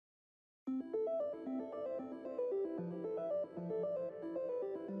Hi,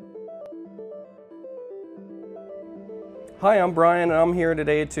 I'm Brian and I'm here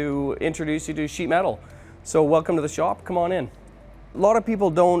today to introduce you to sheet metal. So welcome to the shop, come on in. A lot of people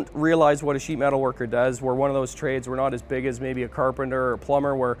don't realize what a sheet metal worker does. We're one of those trades, we're not as big as maybe a carpenter or a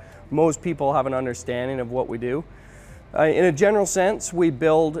plumber where most people have an understanding of what we do. In a general sense, we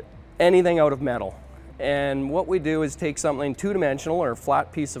build anything out of metal. And what we do is take something two-dimensional or a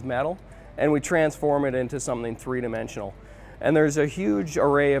flat piece of metal and we transform it into something three-dimensional. And there's a huge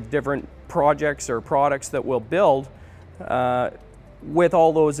array of different projects or products that we'll build with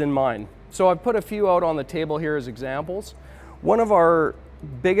all those in mind. So I've put a few out on the table here as examples. One of our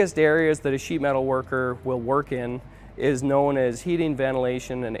biggest areas that a sheet metal worker will work in is known as heating,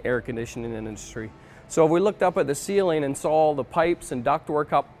 ventilation, and air conditioning industry. So if we looked up at the ceiling and saw all the pipes and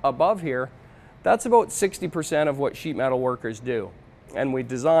ductwork up above here, that's about 60% of what sheet metal workers do. And we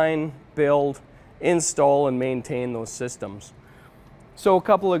design, build, install, and maintain those systems. So a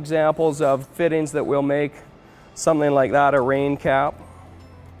couple examples of fittings that we'll make. Something like that, a rain cap.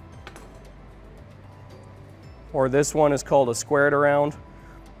 Or this one is called a squared around.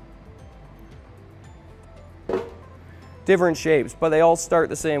 Different shapes, but they all start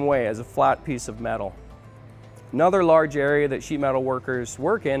the same way, as a flat piece of metal. Another large area that sheet metal workers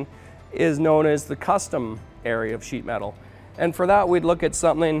work in is known as the custom area of sheet metal. And for that we'd look at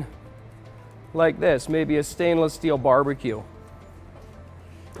something like this, maybe a stainless steel barbecue.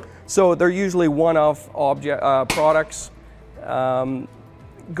 So they're usually one-off products. Go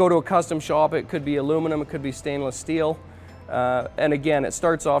to a custom shop, it could be aluminum, it could be stainless steel. And again, it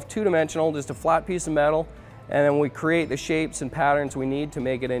starts off two-dimensional, just a flat piece of metal, and then we create the shapes and patterns we need to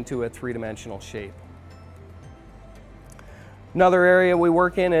make it into a three-dimensional shape. Another area we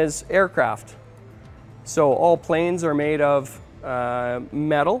work in is aircraft. So all planes are made of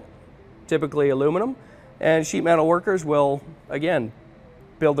metal, typically aluminum, and sheet metal workers will, again,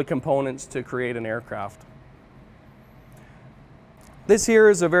 build the components to create an aircraft. This here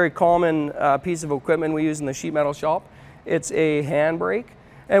is a very common piece of equipment we use in the sheet metal shop. It's a handbrake,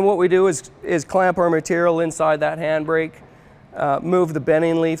 and what we do is clamp our material inside that handbrake, move the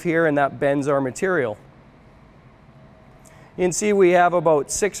bending leaf here, and that bends our material. You can see we have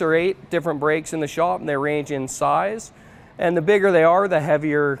about 6 or 8 different brakes in the shop, and they range in size, and the bigger they are, the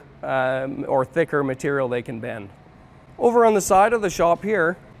heavier or thicker material they can bend. Over on the side of the shop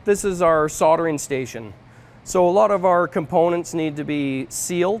here, this is our soldering station. So a lot of our components need to be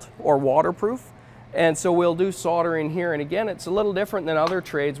sealed or waterproof, and so we'll do soldering here. And again, it's a little different than other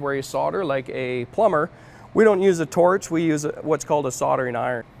trades where you solder, like a plumber. We don't use a torch, we use what's called a soldering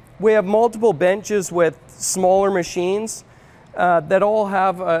iron. We have multiple benches with smaller machines that all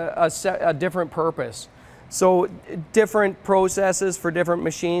have a different purpose. So different processes for different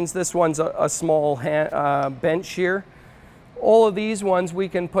machines. This one's a small bench here. All of these ones, we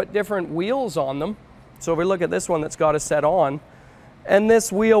can put different wheels on them. So if we look at this one that's got a set on, and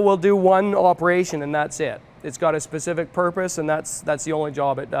this wheel will do one operation and that's it. It's got a specific purpose and that's the only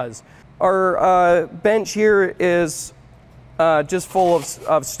job it does. Our bench here is just full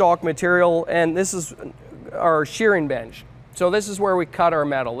of stock material, and this is our shearing bench. So this is where we cut our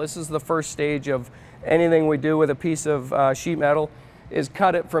metal. This is the first stage of anything we do with a piece of sheet metal, is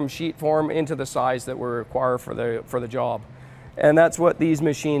cut it from sheet form into the size that we require for the job. And that's what these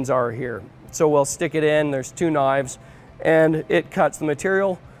machines are here. So we'll stick it in, there's 2 knives, and it cuts the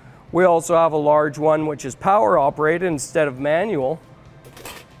material. We also have a large one which is power operated instead of manual,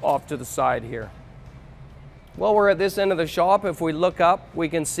 off to the side here. Well, we're at this end of the shop. If we look up, we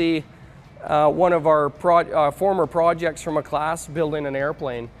can see one of our former projects from a class, building an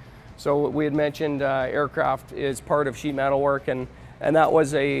airplane. So we had mentioned aircraft is part of sheet metal work, and that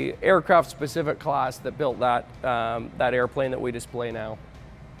was a aircraft specific class that built that airplane that we display now.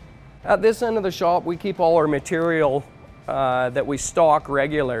 At this end of the shop, we keep all our material that we stock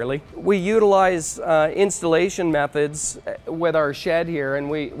regularly. We utilize installation methods with our shed here, and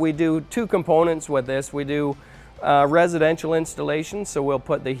we do 2 components with this. We do residential installation, so we'll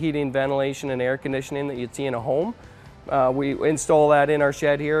put the heating, ventilation, and air conditioning that you'd see in a home. We install that in our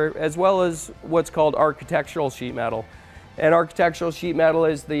shed here, as well as what's called architectural sheet metal. And architectural sheet metal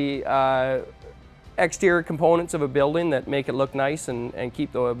is the exterior components of a building that make it look nice and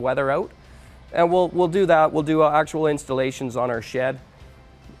keep the weather out. And we'll do that. We'll do actual installations on our shed,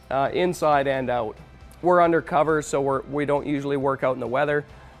 inside and out. We're undercover, so we don't usually work out in the weather,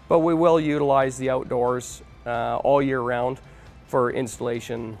 but we will utilize the outdoors all year round for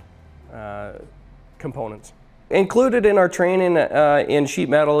installation components. Included in our training in sheet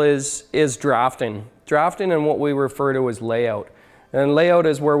metal is drafting. Drafting and what we refer to as layout. And layout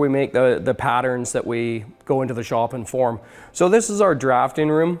is where we make the patterns that we go into the shop and form. So this is our drafting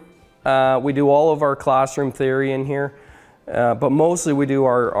room. We do all of our classroom theory in here, but mostly we do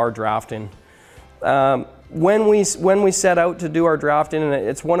our drafting. When we set out to do our drafting, and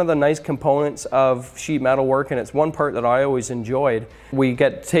it's one of the nice components of sheet metal work, and it's one part that I always enjoyed. We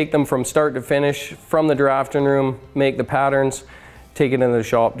get to take them from start to finish from the drafting room, make the patterns, take it into the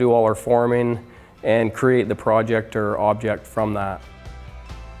shop, do all our forming, and create the project or object from that.